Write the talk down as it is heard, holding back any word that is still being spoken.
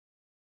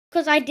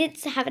because I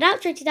didn't have an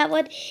outro to that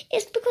one,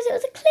 it's because it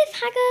was a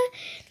cliffhanger.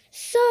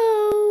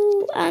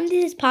 So,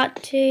 this is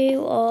part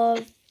 2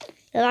 of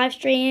the live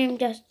stream.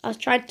 Just I was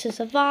trying to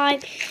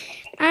survive.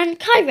 And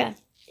Kyra,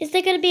 is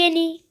there going to be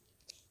any?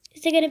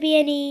 I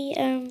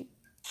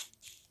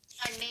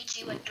made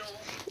you a door.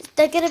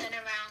 They're gonna turn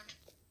around.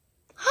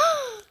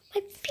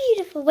 My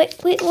beautiful. Wait,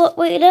 what?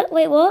 Look,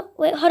 wait, what?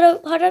 Wait, hold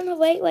on,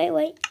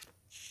 wait.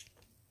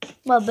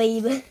 My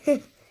baby.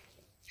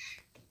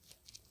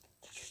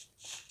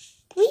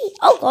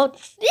 Oh God.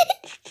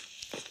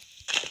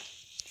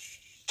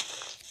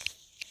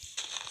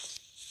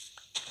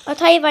 I'll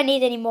tell you if I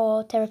need any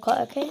more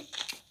terracotta, okay?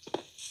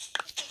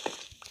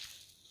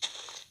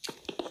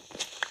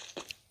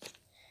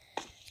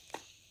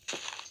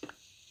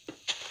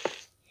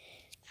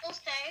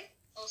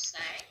 Also.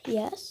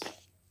 Yes.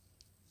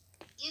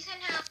 You can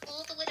have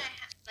all the wood I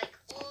have, like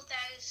all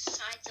those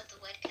sides of the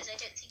wood, because I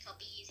don't think I'll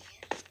be using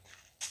it.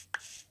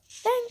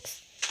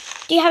 Thanks.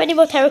 Do you have any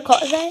more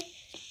terracotta there?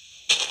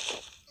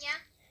 Yeah.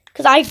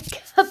 Because I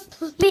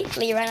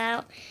completely ran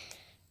out.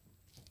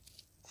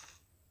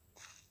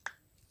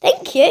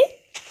 Thank you.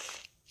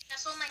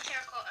 That's all my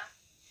terracotta.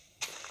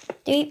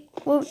 Do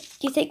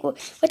you think?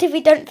 What if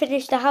we don't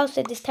finish the house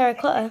with this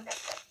terracotta?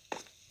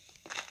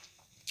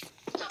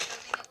 Stop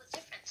building it with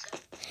difference.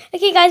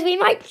 Okay, guys, we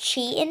might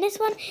cheat in this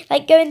one.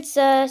 Like go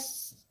into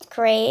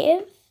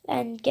creative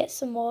and get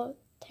some more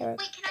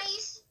terracotta. Wait,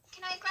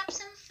 can I grab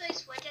some of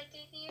those wood I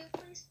gave you,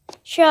 please?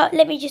 Sure.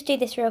 Let me just do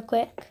this real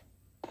quick.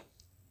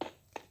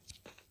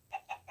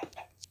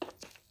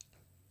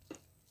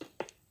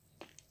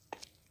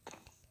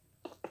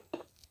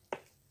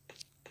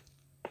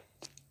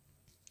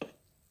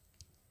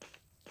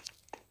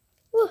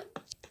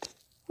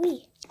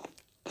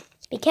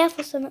 Be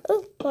careful, son.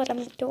 Oh God, I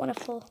don't want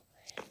to fall.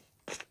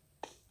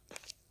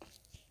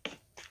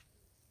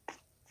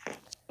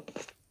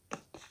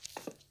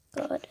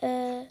 God.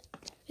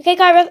 Okay,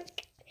 Kyra.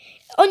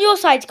 On your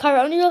side,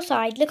 Kyra. On your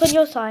side. Look on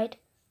your side.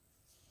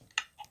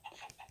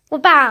 Well,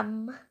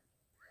 bam.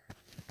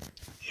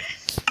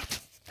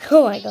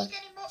 Oh my God. Do you need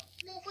any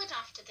more wood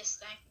after this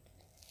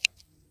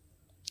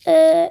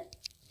thing?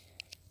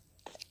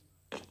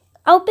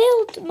 I'll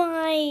build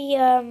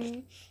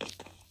my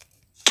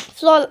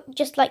floor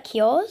just like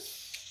yours.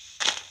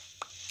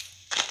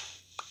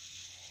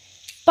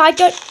 But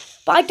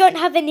I don't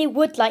have any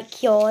wood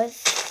like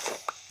yours.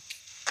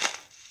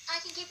 I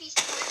can give you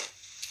some wood.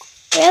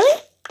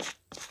 Really?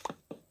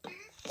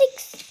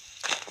 Thanks.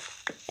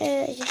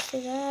 Just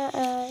do that.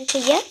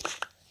 Okay, yeah.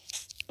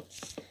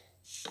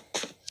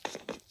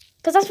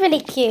 Because that's really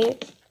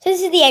cute. So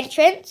this is the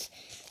entrance.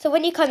 So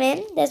when you come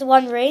in, there's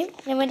one room.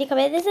 And when you come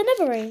in, there's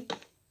another room.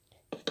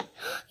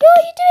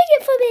 You're doing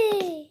it for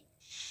me.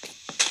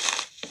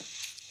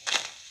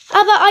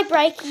 How about I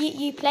break,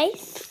 you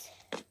place?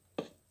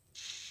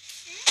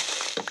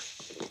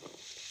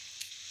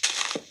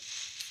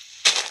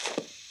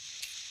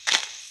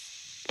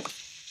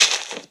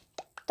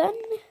 Done.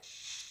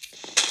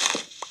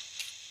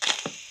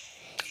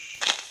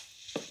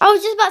 I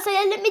was just about to say,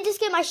 let me just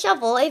get my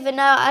shovel, even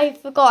though I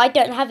forgot I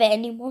don't have it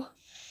anymore.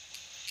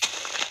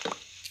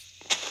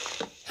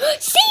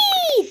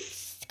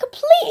 Seeds!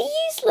 Completely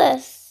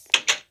useless.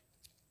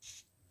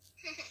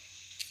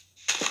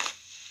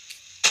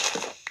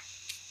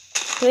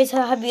 Who's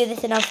happy with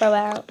this and I'll throw it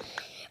out.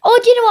 Oh,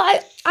 do you know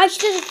what I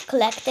should have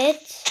collected?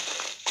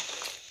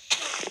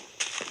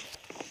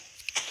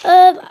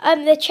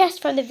 The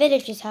chest from the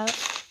villager's house.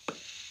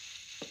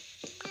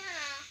 Yeah.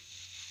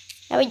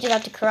 Now we just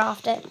have to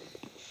craft it.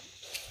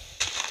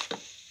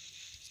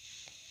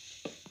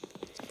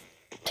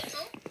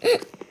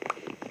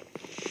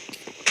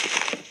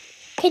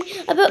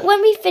 Okay, but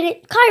when we finish,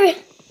 Kyra.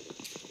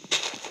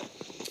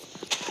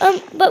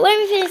 But when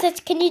we finish this,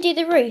 can you do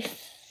the roof?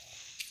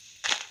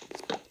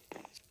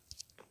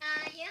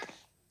 Yeah.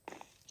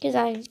 Because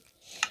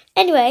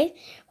Anyway,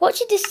 what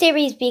should this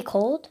series be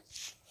called?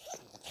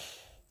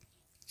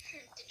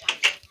 The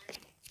dinosaur man.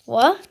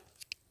 What?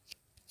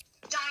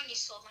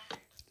 Dinosaur man.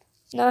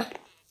 No.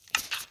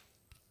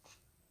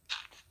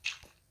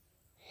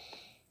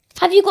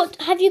 Have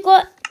you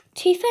got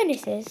 2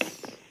 furnaces?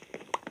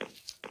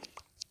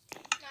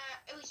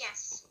 Oh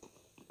yes.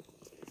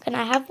 Can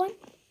I have one?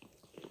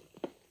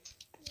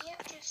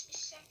 Yep, just a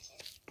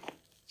second.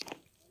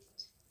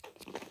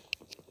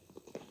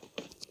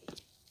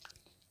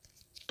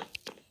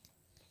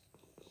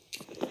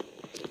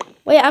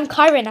 Wait, I'm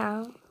Kyra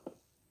now.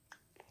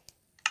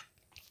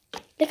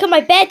 Look at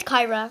my bed,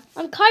 Kyra.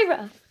 I'm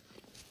Kyra.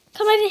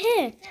 Come over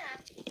here. Yeah.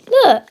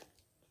 Look.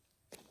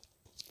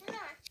 No.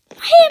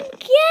 I am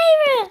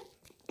Kyra.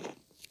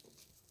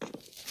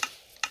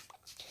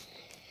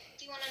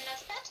 Do you want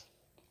another bed?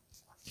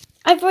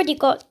 I've already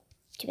got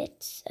 2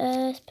 bits.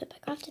 Let's put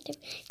back after 2.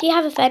 Do you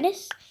have a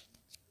furnace?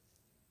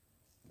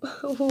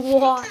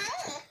 Why?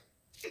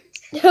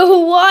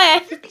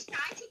 Why?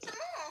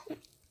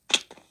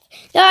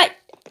 No,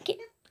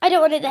 I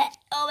don't want it there.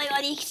 Oh my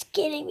God, he's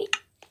kidding me.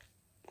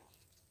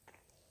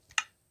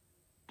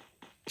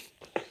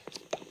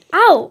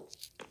 Ow.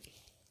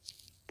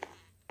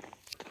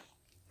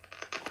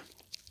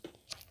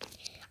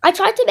 I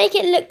tried to make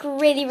it look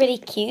really, really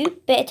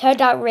cute, but it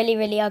turned out really,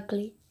 really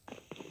ugly.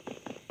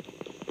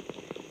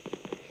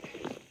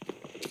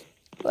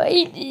 Why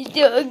is it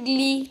so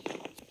ugly?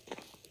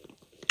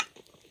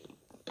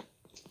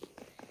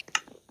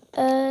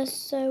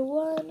 So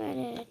 1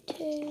 and a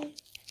 2.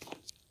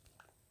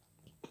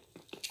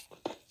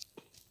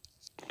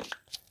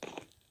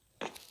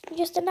 I'm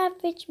just an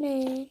average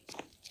man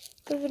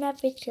with an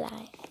average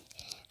life.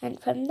 And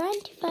from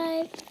 9 to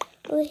 5,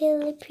 will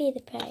he'll pay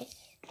the price.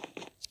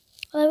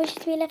 All I wish is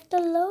to be left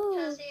alone.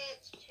 Because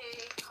it's too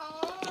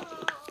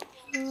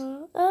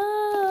cold.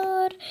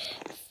 Oh,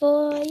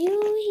 for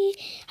you.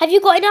 Have you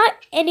got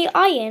any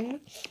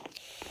iron?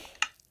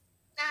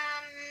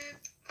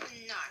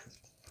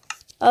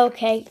 No.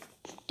 Okay,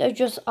 they're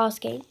just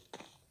asking.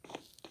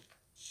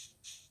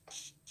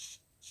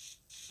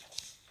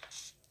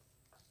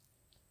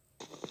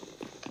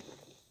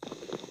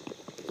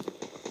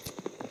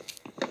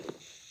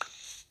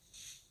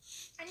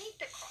 I need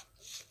the crop.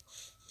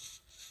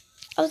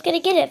 I was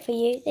gonna get it for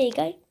you. There you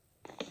go.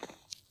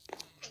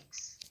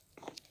 Thanks.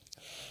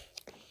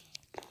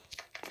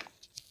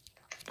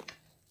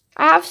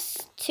 I have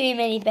too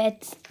many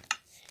beds.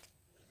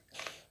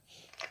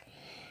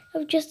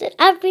 I'm just an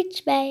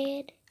average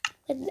man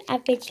with an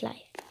average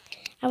life.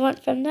 I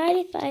want from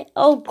 95.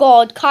 Oh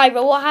God,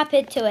 Kyra, what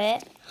happened to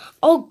it?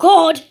 Oh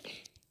God,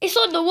 it's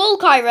on the wall,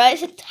 Kyra.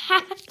 It's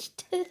attached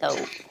to the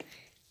wall.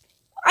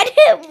 I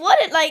didn't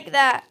want it like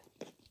that.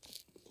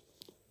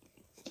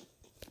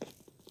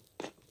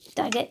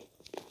 Dang it.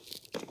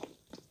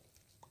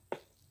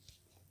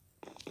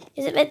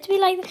 Is it meant to be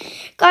like that?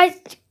 Guys,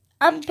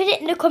 put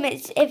it in the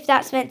comments if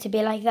that's meant to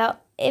be like that.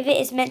 If it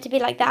is meant to be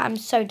like that, I'm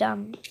so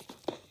dumb.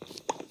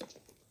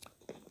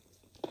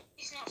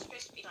 It's not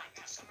supposed to be like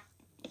that, Summer.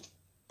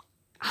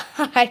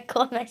 I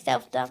called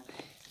myself dumb.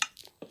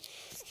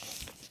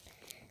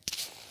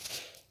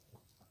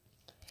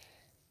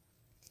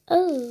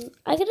 Oh,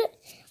 I'm gonna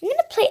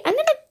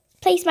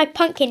place my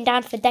pumpkin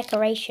down for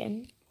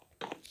decoration.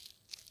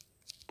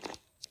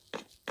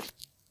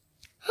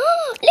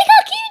 Look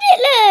how cute it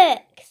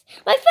looks!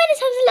 My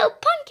furnace has a little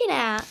pumpkin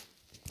out.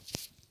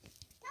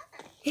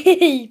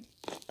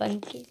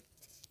 Pumpkin.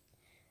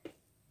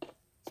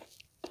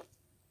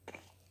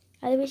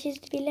 I wish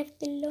it to be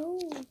left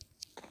alone.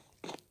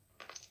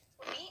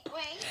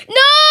 Wait.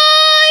 No!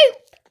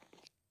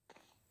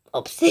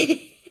 Oopsie.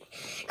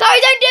 Curry,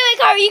 don't do it,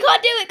 Curry. You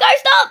can't do it. Go,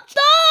 stop,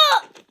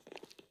 stop!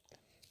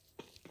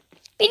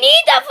 We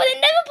need that for the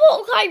nether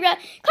portal, Kyra.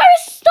 Kyra,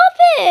 stop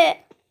it!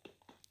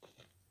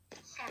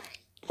 Sorry.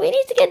 We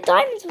need to get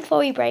diamonds before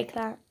we break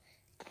that.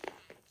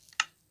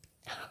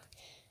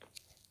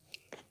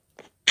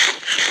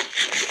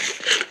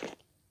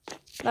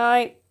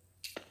 No.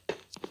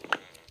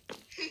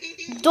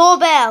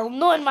 Doorbell,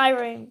 not in my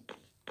room.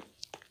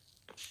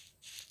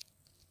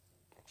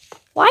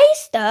 Why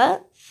is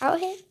dirt out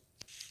here?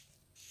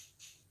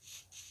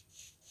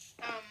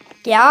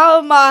 Get out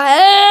of my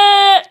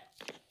head!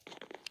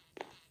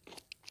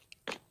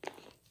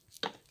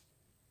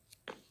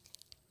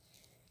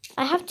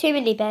 I have too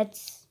many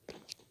beds.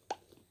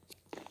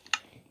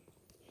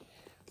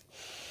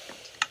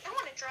 I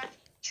want to drive a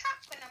truck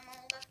when I'm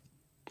older.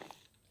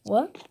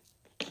 What?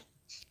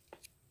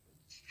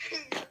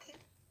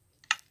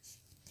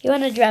 You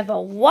want to drive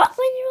a what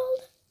when you're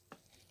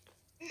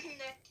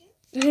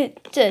older?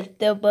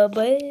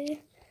 Nothing.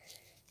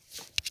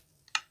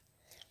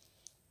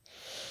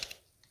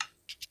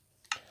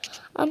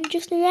 I'm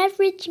just an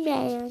average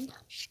man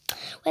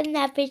with an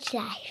average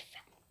life.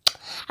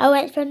 I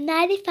went from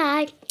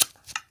 95.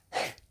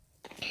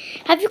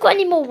 Have you got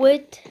any more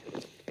wood?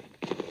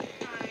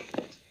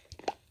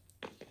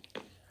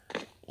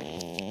 No.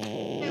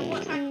 So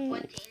what type of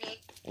wood do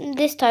you need?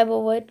 This type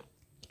of wood.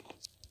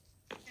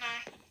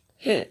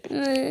 No.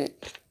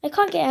 I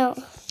can't get out.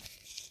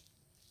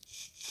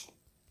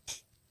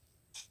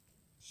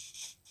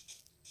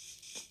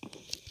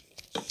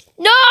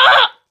 No!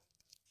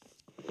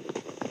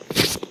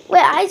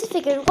 Wait, I just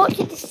figured, what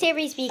should the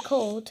series be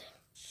called?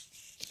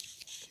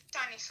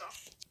 Dinosaur.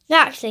 No,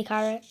 actually,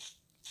 Cara.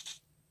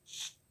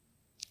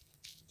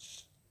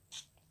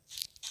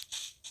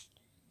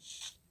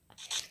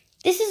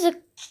 This is a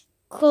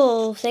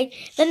cool thing.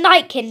 The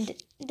NightKingdom.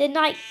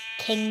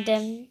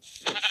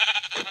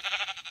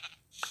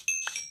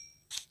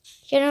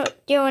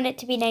 Do you want it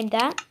to be named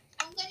that?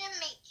 I'm gonna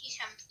make you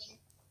something.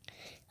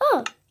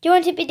 Oh, do you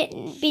want it to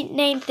be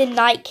named the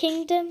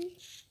NightKingdom?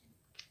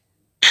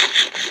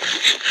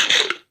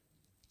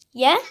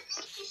 Yeah?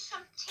 Make you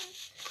something.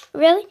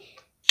 Really?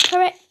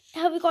 Correct.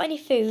 Have we got any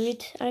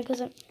food? What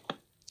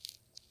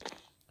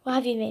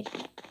have you made?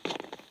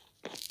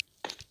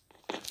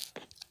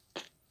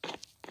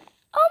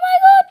 Oh my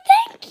God!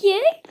 Thank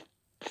you.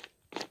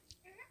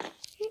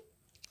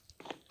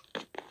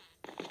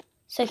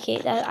 So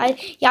cute. I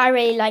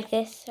really like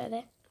this right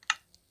there.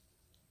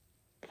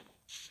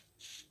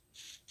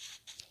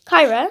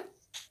 Kyra.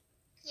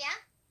 Yeah.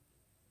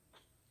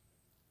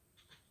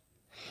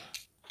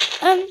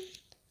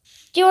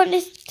 Do you want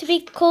this to be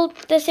called,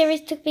 the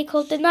series to be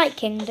called the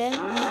NightKingdom?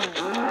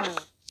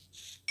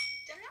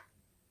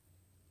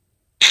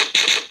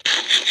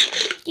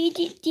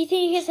 Do you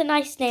think it's a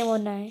nice name or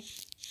no?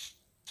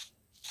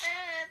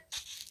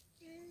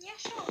 Yeah,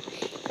 sure.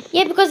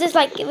 Yeah, because it's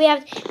like we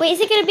have. Wait, is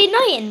it gonna be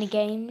night in the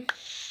game?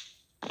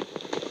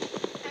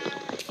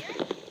 Yeah.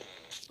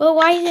 Well,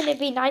 why isn't it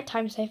be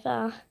nighttime so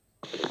far?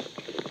 I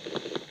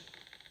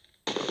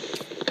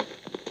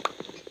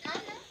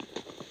don't know.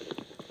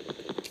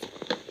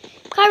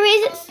 Kyra,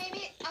 is it?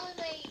 Maybe. Oh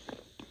wait.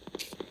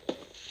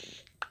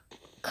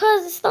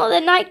 Cause it's not the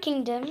Night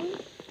Kingdom.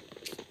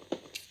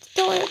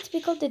 Don't want it to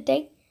be called the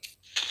day.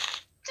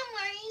 Don't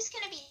worry, it's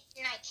gonna be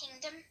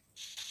NightKingdom.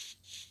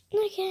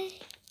 Okay.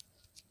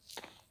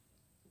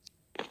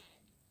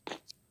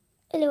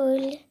 Hello.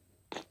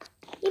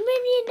 You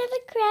made me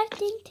another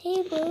crafting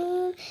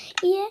table.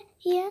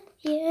 Yeah.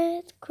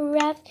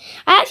 Craft.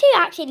 I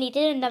actually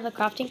needed another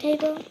crafting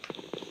table.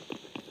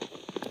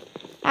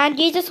 And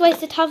you just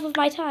wasted half of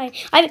my time.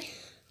 What?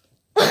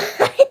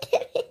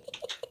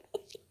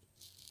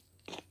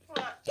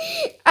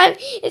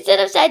 Instead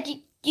of said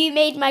you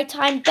made my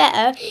time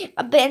better,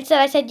 but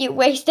instead I said you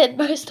wasted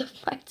most of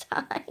my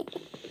time.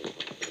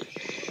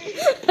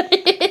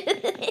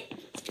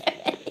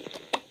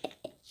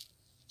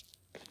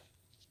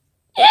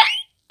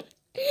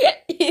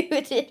 You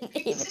didn't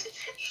even.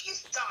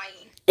 He's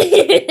dying.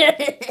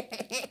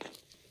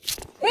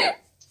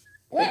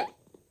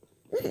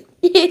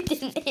 You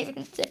didn't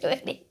even do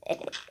anything.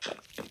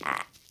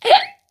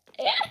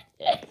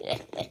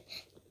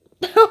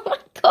 Oh my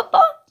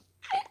god.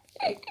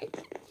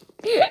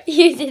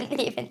 You didn't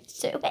even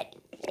do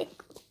anything.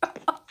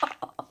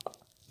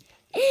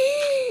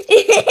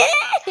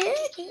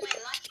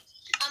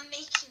 I'm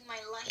making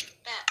my life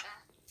better.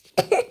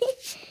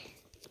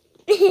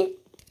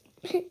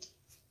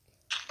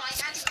 By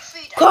adding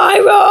food.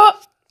 Kyra!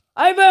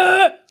 I'm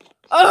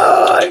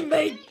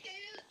made.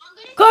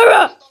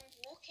 Kyra!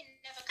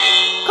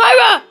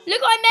 Kyra!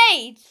 Look what I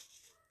made!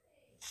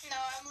 No,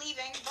 I'm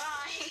leaving.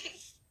 Bye.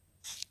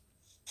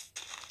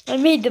 I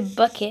made the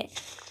bucket.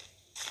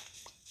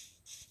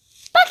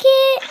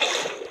 Bucket!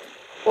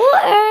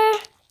 Water!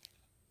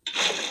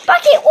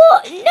 Bucket,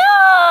 what? No!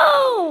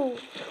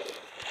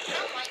 I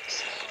don't like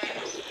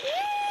smells.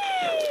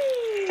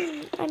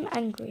 I'm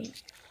angry.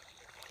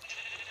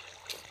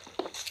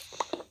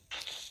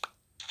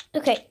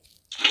 Okay.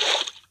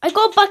 I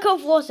got a bucket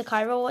of water,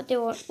 Kyra.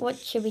 What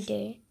should we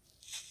do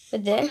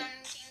with this? I'm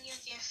giving you a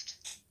gift.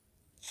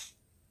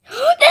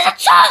 There's a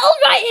turtle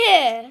right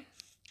here!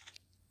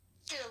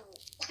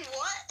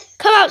 What?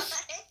 Come out!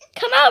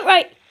 Come out,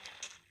 right?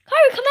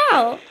 Kyra, come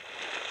out!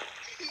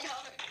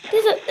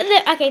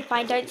 No. Okay,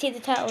 fine. Don't see the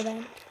turtle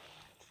then.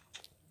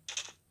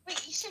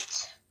 Wait, you said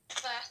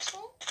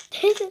turtle?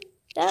 There's a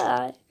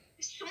turtle.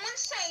 Did someone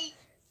say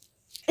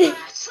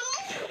turtle?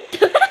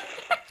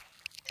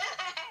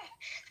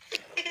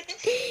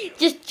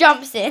 Just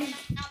jumps in.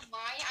 Now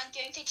mine, I'm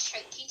going to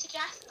choke you to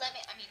death.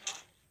 I mean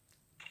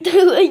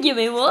what? You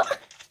mean what?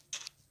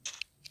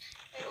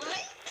 Wait,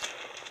 what?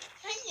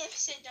 I never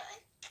said that.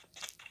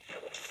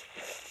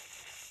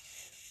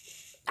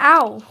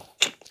 Ow.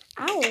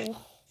 Ow.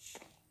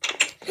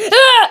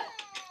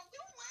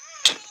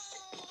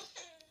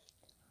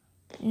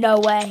 No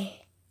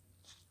way.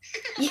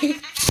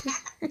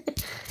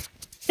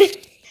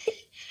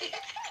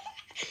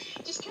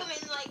 Just come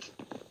in like.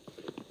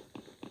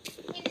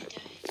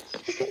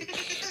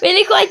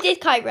 Really what I did,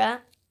 Kyra.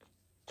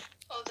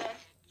 Hold on.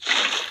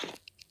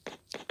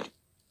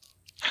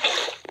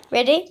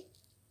 Ready?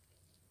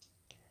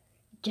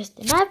 Just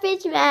an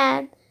average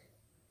man.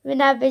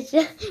 An average.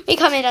 We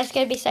come in. That's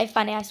gonna be so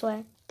funny. I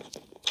swear.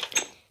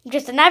 I'm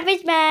just an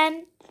average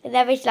man with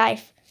average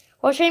life,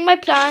 watering my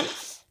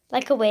plants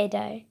like a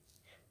weirdo.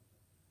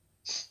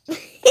 Let's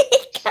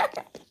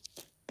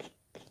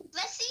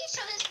see each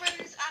other's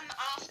rooms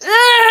after.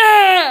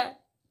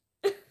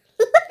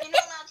 You're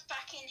not allowed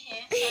back in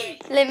here. Sorry.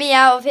 Let me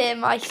out of here,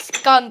 my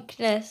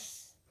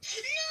skunkness.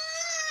 No,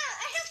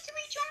 I have to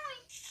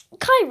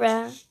rejoin. Kyra.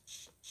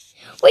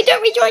 Wait,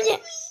 don't rejoin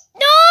yet.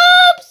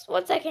 Noobs!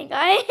 1 second,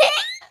 guys.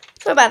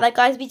 Sorry about that,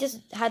 guys. We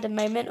just had a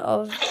moment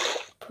of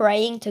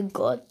praying to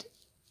God.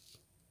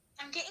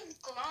 I'm getting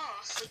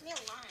glass. Leave me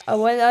alone. I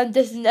want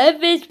to just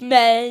average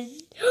man.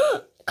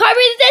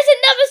 Kyra, there's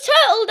another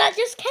turtle that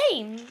just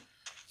came.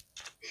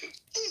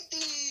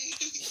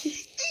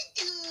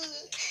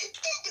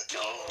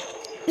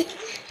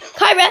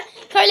 Kyra,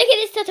 look at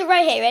this turtle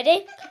right here.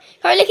 Ready?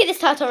 Kyra, look at this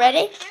turtle.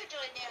 Ready?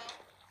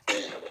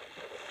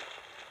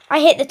 I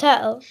hit the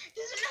turtle.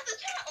 There's another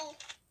turtle.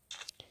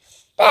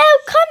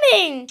 They're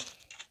coming.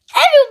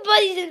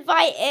 Everybody's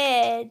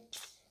invited.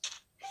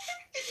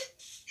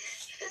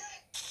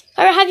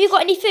 Kyra, have you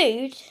got any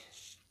food?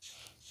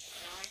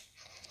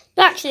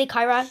 No. Actually,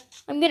 Kyra,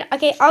 I'm gonna.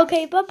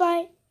 Okay,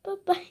 bye-bye.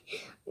 Bye-bye.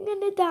 I'm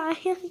gonna die.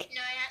 No,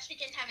 I actually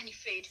didn't have any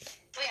food.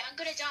 Wait, I'm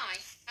gonna die.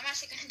 I'm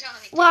actually gonna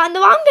die. Well,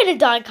 no, I'm gonna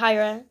die,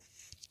 Kyra.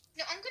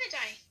 No, I'm gonna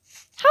die.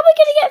 How am I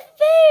gonna get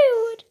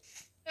food?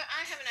 No,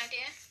 I have an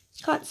idea.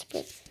 Can't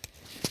split.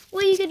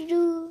 What are you gonna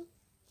do?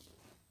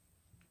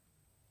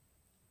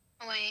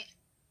 Oh, wait.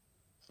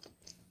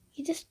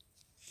 You just...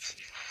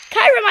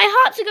 Kyra, my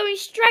hearts are going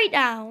straight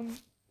down.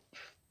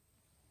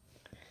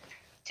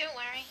 Don't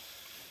worry.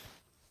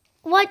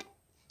 What?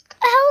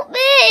 Help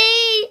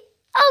me!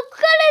 I'm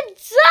gonna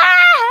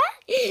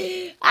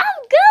die!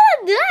 I'm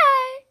gonna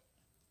die!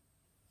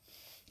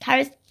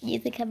 Kara's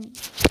using a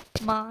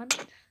command.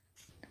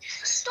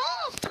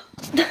 Stop!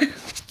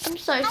 I'm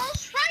so I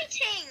was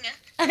writing.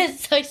 I'm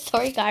so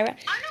sorry, Kyra.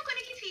 I'm not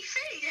gonna give you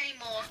food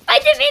anymore. I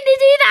didn't mean to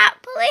do that,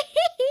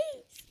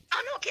 please.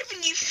 I'm not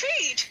giving you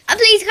food.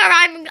 Please,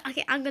 Kyra,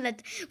 I'm gonna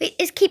wait.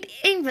 Is keep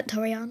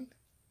inventory on?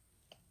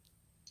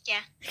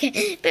 Yeah.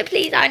 Okay, but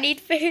please, I need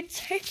food.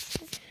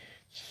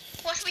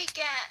 What do we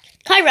get?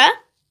 Kyra,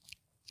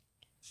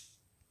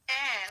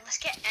 Air. Let's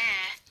get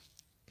air.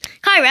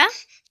 Kyra,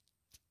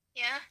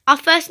 Yeah. our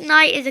first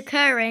night is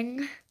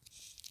occurring.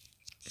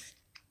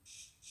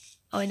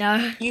 Oh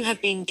no. You have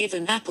been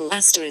given apple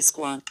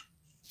 *1.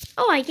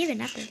 Oh, I give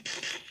an apple.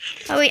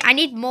 Oh wait, I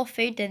need more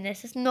food than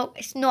this. It's not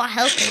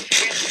helping.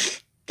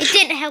 It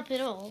didn't help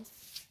at all.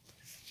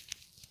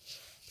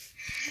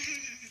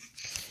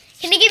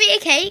 Can you give me a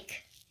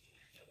cake?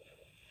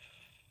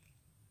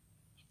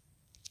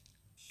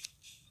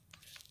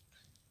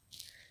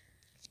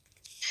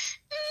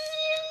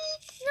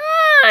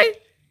 No.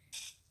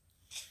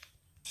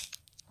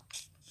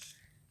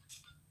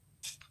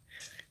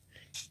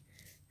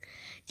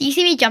 Do you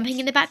see me jumping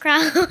in the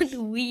background?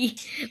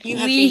 You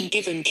have been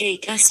given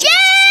cake *64.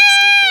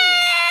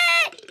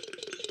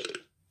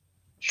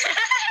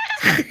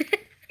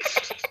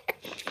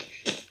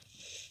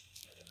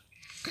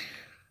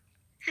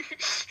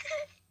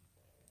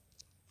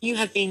 You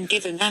have been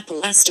given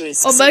apple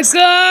 *6. Oh my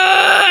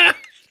god!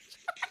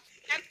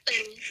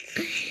 Apple.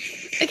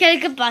 Okay,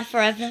 goodbye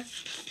forever.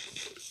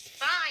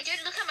 Bye.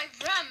 Don't look at my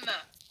rum.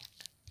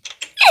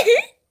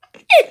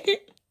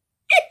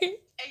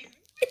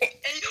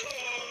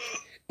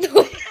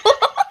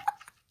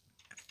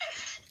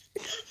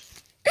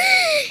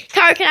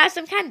 Cara, can I have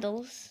some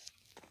candles?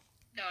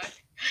 No.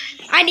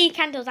 I need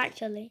candles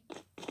actually.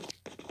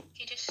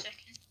 Okay, just a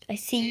second. I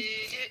see.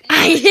 No.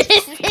 I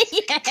didn't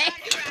see Turn it.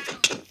 around.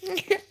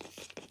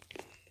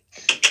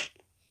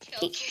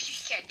 I'll give you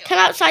candles. Come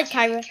outside, I'll give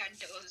you Kyra.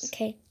 candles.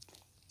 Okay.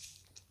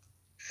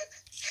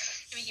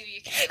 Let me give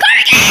you candles.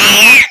 Cara,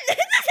 again!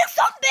 That's a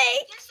zombie!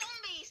 There's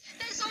zombies.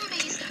 There's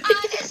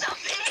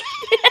zombies.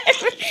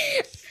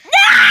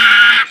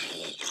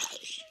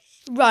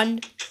 No! Run.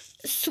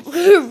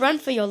 Run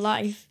for your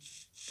life.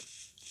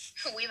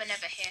 We were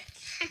never here.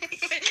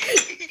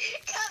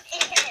 Come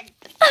in.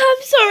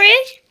 I'm sorry.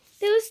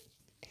 There was...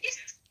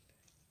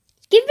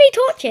 Give me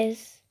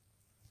torches.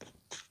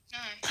 No.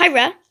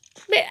 Kyra.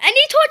 But I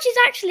need torches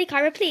actually,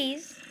 Kyra,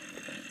 please.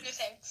 No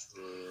thanks. Oh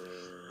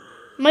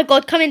my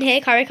god, come in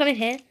here, Kyra, come in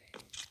here.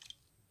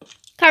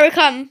 Kyra,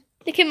 come.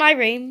 Look in my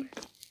room.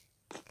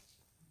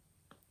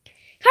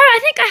 Kyra, I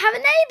think I have a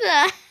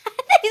neighbour.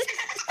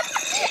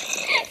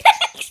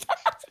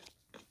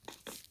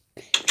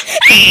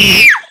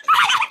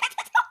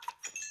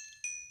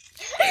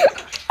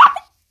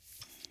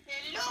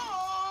 Hello.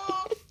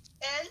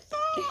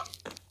 Hello.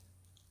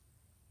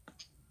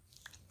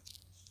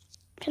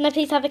 Can I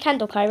please have a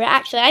candle, Kyra?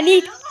 Actually, I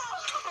need...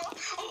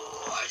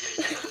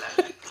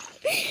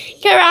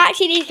 Kyra, I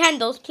actually need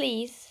candles,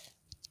 please.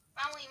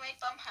 Only my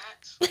bum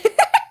hurts.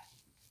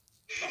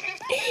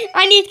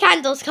 I need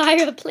candles,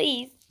 Kyra,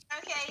 please.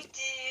 Okay.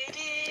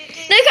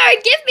 No,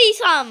 Kyra, give me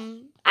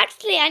some.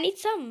 Actually, I need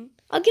some.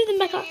 I'll give them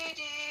back up.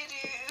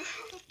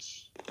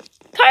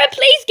 Kyra,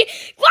 please give...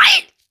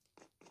 Quiet!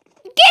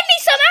 Give me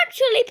some,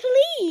 actually,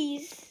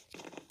 please.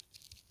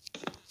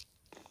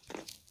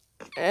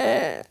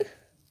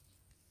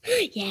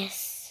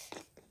 Yes.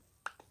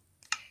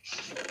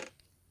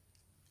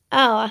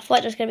 Oh, I thought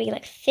it was going to be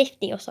like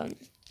 50 or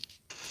something.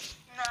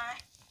 No.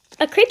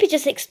 A creeper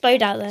just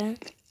exploded out there.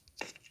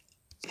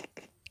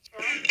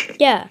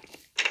 Yeah.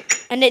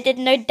 And it did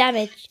no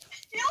damage.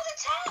 No, the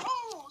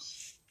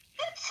turtles!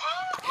 The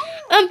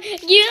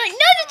turtles! You like,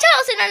 no, the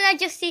turtles, and then I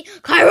just see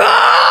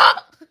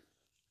Kyra!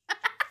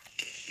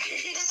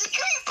 There's a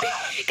creeper!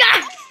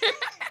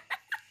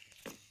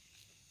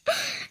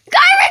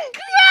 Kyra,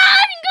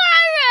 run,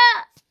 Kyra!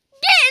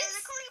 There's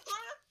a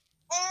creeper!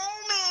 Oh,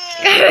 man!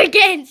 Kyra,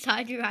 get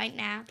inside you right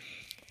now.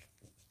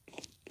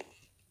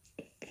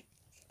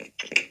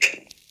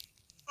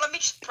 Let me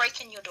just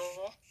break in your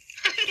door.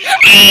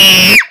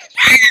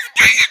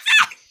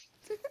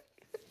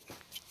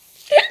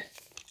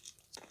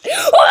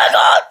 Oh my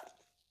god!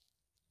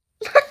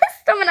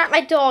 Someone at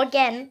my door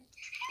again.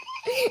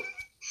 Oh,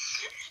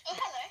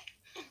 hello.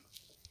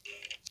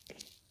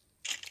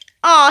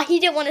 Oh, he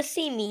didn't want to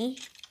see me.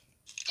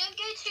 Don't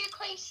go too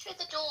close to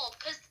the door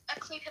because a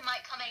creeper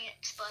might come and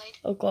explode.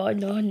 Oh god,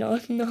 no.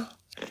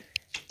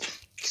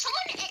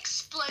 Someone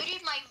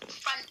exploded my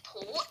front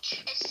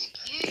porch.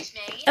 Excuse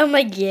me. Oh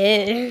my god.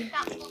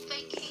 That was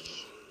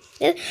vacation.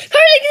 Kyra,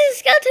 look, there's a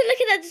skeleton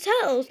looking at the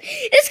turtles.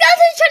 The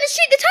skeleton's trying to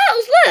shoot the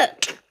turtles, look!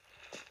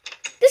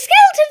 The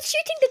skeleton's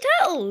shooting the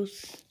turtles.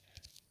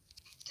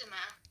 Doesn't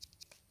matter.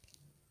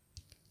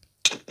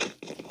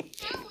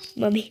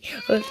 Mummy.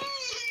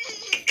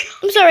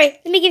 I'm sorry.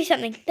 Let me give you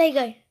something. There you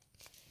go.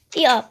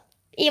 Eat up.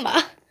 Eat 'em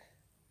up.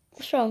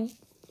 What's wrong?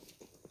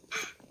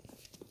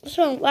 What's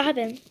wrong? What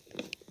happened?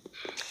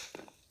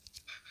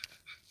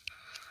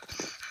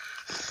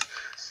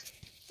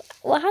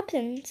 What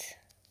happened?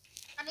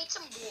 I need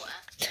some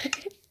water.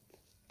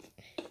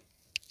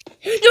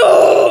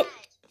 No!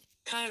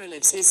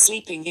 Kyrolivs is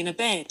sleeping in a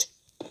bed.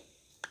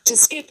 To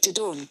skip to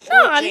dawn, No,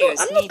 all I'm players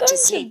not need going to to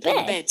sleep bed.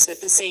 in beds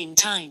at the same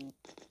time.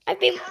 I've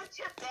been Go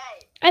to bed.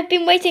 I've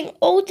been waiting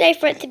all day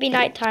for it to be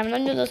nighttime,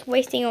 and I'm just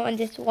wasting it on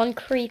this one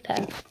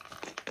creeper.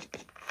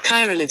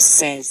 Kyrolivs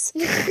says,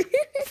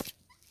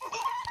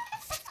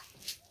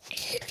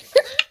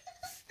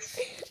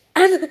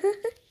 And Go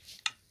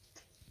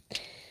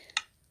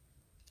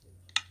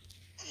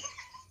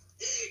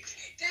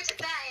to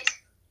bed.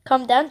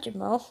 calm down,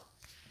 Jamal.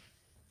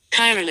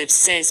 Kyrolivs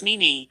says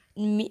Mini.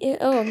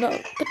 Oh no!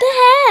 What the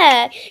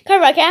heck?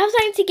 Kyra, okay, I have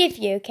something to give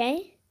you.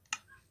 Okay,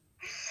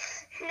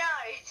 No.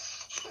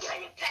 Go to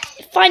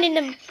bed. finding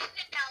them. No,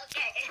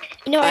 okay.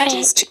 You know what Bed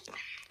is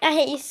I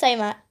hate you so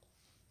much.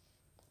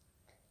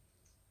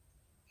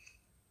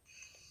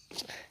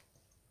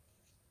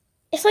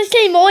 It's like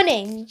say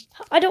morning.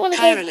 I don't want to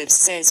go. Kyrolivs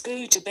says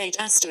go to bed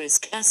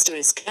asterisk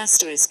asterisk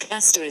asterisk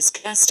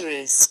asterisk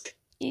asterisk.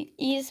 You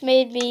just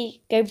made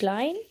me go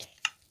blind.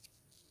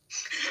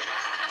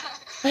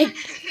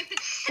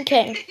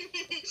 Okay.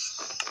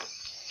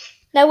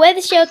 Now where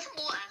the shield?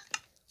 Water.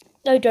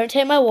 No, don't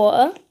take my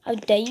water. How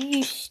dare you,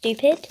 you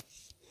stupid.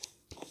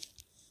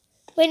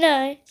 Wait,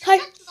 no. Hi.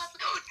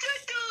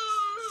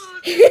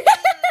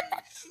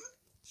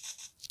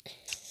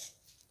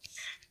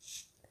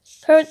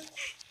 Kyra.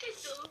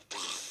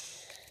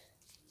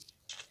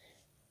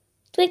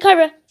 Wait,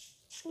 Kyra.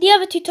 The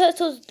other two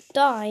turtles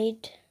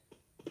died.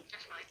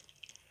 That's fine.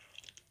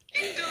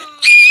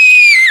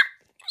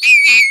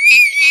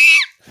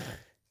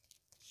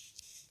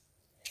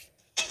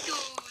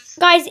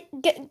 Guys,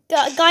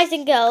 guys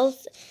and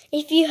girls,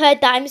 if you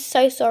heard that, I'm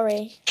so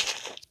sorry.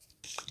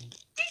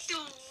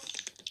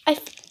 I.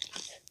 Help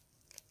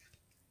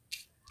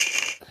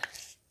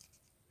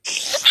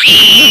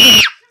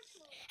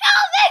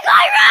me,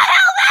 Kyra!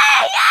 Help me!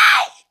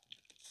 Yes!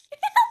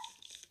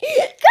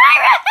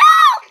 Kyra,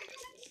 help!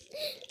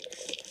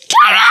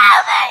 Kyra,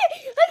 help me!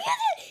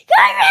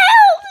 Kyra,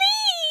 help,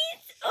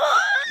 please!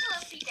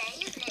 Lovely day,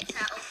 isn't it,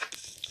 Turtle?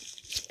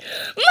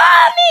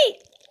 Mommy!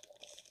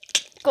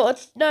 God,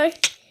 no.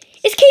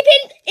 It's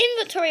keeping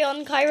inventory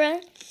on,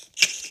 Kyra.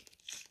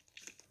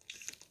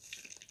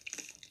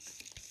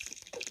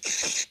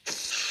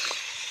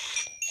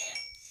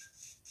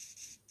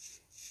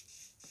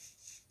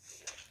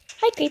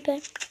 Hi, Creeper.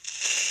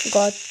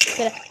 God. Get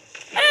it.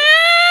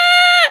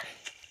 Ah!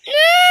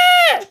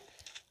 No!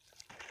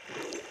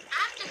 I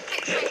have to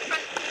fix my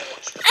front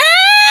porch.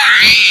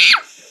 Ah!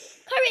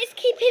 Kyra, it's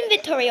keep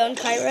inventory on,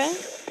 Kyra.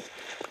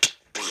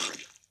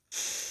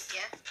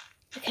 Yeah.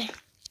 Okay.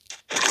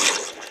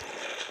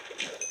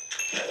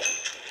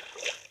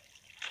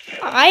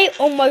 I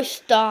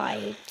almost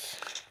died.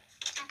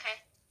 Okay.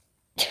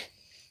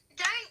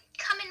 Don't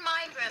come in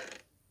my room.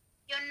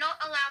 You're not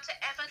allowed to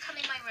ever come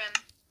in my room.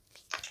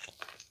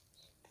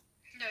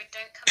 No,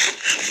 don't come in.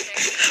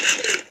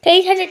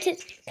 Don't.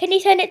 Can you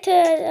turn it to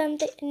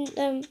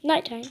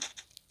nighttime?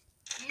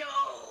 No.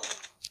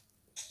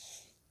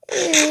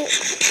 Mm.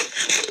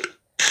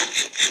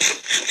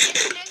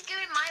 Just don't go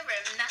in my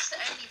room. That's the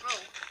only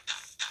rule.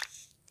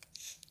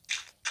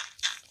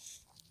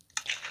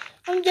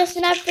 I'm just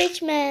an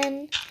average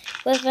man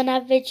with an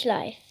average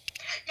life.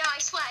 No, I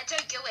swear,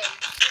 don't go in.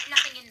 There's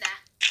nothing in there.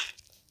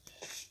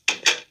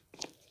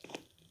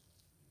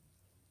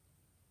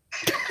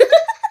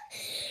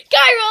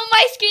 Kyra, on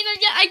my screen,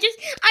 I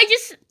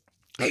just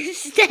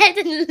stared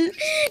and this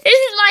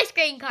is my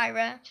screen,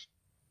 Kyra.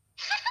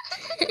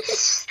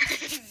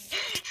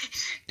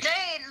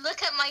 Don't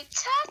look at my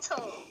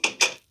turtle.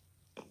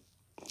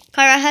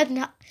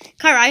 Kyra,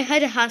 I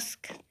heard a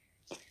husk.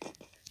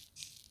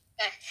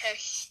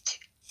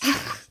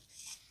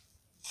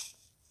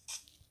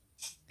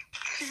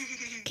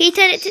 Can you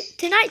turn it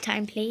to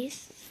nighttime,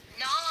 please?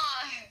 No.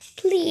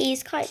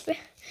 Please, Kyra.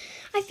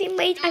 I've been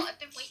waiting. No, I've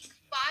been waiting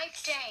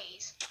 5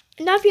 days.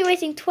 No, I've been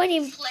waiting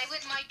 20. Play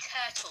with my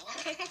turtle.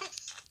 Do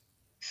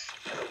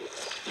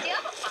you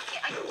have a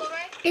bucket I can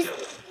borrow?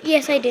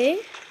 Yes, I do. Can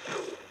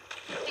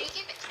you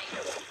give it to me?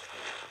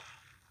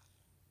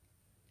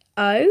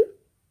 Oh.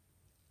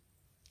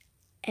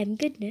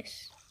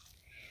 Goodness.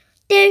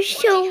 There's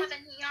Or do you so. have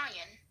any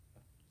iron?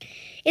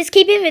 It's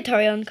keep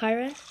inventory on,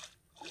 Kyra.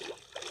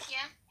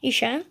 Yeah? You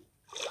sure?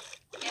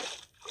 Yeah.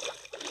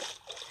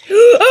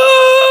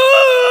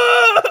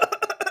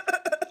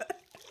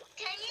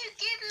 Can you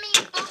give me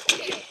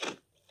bucket?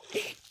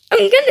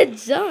 I'm gonna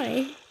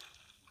die.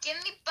 Give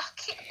me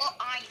bucket or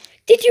iron.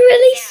 Did you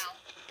release?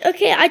 Now.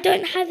 Okay, I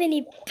don't have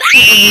any. No,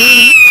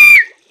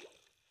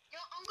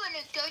 I'm going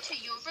to go to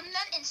your room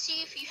then and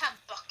see if you have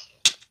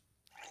bucket.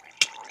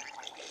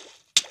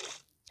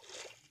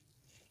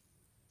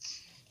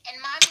 And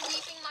I'm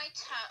leaving my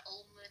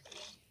turtle with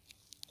me.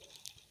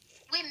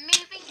 We're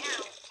moving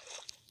out.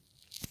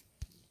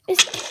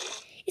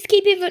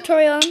 keep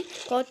inventory on.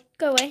 God,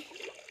 go away.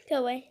 Go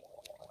away.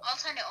 I'll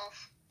turn it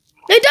off.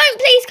 No, don't,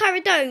 please,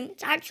 Kyra,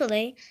 don't.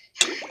 Actually.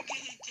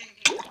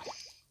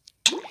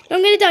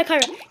 I'm gonna die,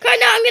 Kyra. Kyra,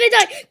 no, I'm gonna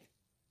die.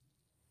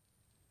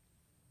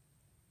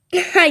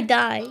 I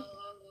died.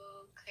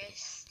 Oh,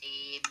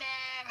 Christy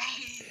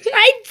Mary.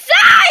 I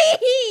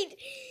died!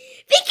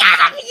 Because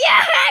of you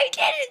who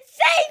didn't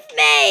save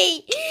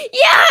me!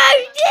 You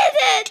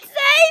didn't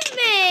save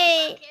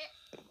me!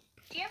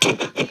 Do you have a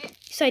bucket?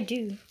 Yes, I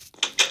do.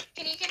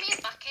 Can you give me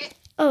a bucket?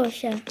 Oh,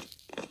 sure.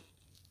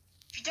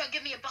 If you don't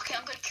give me a bucket,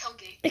 I'm gonna kill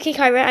you. Okay,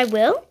 Kyra, I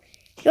will.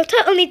 Your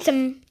turtle needs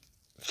some...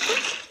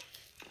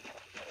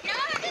 No,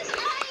 there's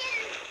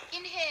iron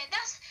in here.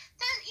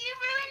 You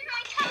ruined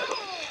my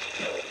turtle.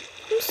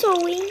 I'm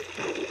sorry.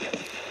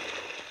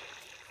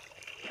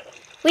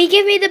 Will you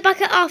give me the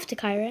bucket after,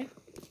 Kyra?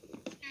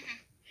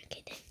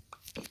 Okay, then.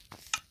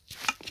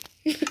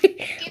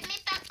 Give me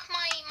back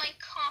my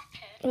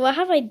carpet. What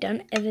have I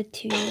done ever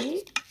to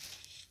you?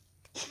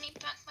 Give me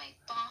back my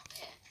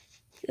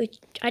carpet.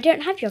 I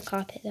don't have your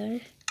carpet, though.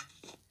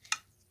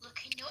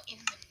 Look in your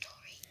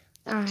inventory.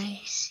 What do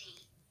you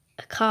see?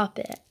 A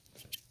carpet.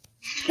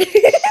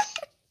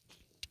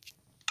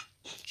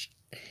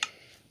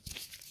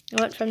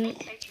 I want from...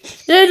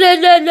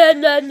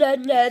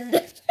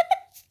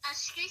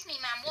 Excuse me,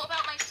 ma'am. What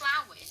about my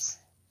flowers?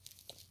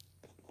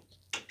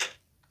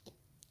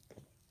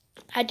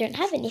 I don't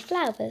have any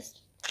flowers.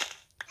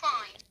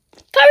 Fine.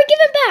 Kyra, give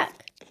them back.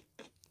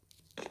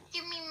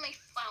 Give me my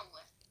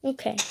flower.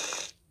 Okay.